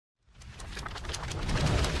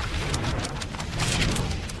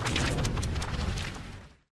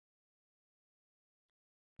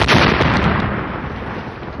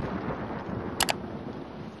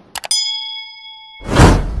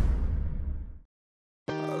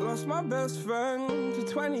lost my best friend to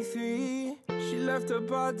 23. She left her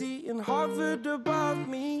body and hovered above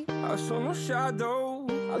me. I saw no shadow,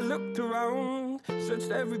 I looked around,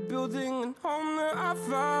 searched every building and home that I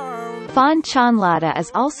found. Fon Chonlada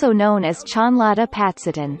is also known as Chonlada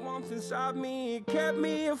Patsatan.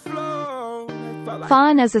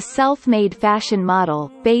 Fon is a self-made fashion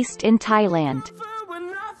model, based in Thailand.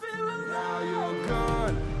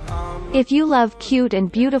 If you love cute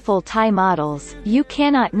and beautiful Thai models, you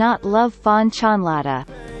cannot not love Fon Chonlada.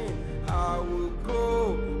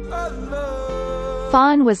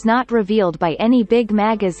 Fon was not revealed by any big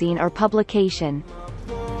magazine or publication.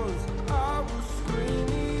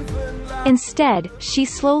 Instead, she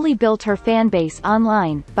slowly built her fanbase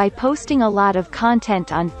online, by posting a lot of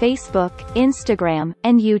content on Facebook, Instagram,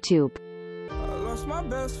 and YouTube.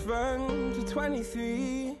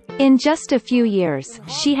 In just a few years,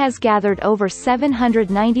 she has gathered over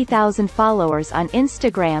 790,000 followers on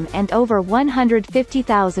Instagram and over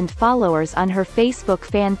 150,000 followers on her Facebook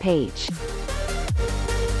fan page.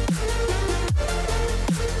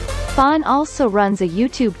 Fon also runs a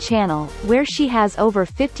YouTube channel, where she has over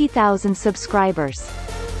 50,000 subscribers.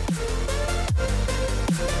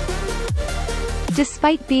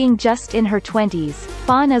 Despite being just in her 20s,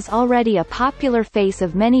 Fon is already a popular face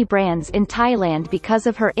of many brands in Thailand because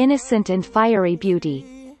of her innocent and fiery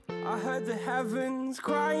beauty. I heard the heavens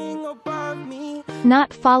crying above me.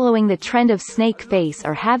 Not following the trend of snake face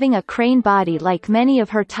or having a crane body like many of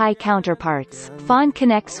her Thai counterparts, Fon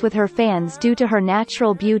connects with her fans due to her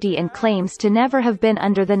natural beauty and claims to never have been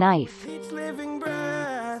under the knife.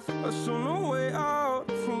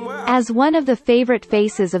 As one of the favorite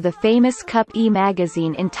faces of the famous Cup E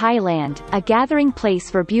magazine in Thailand, a gathering place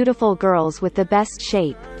for beautiful girls with the best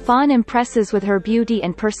shape, Fon impresses with her beauty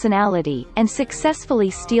and personality, and successfully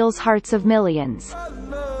steals hearts of millions.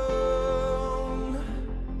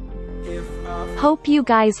 Hope you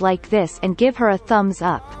guys like this and give her a thumbs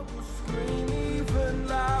up.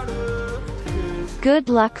 Good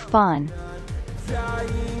luck, Fon.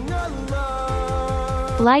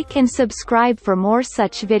 Like and subscribe for more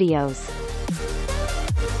such videos.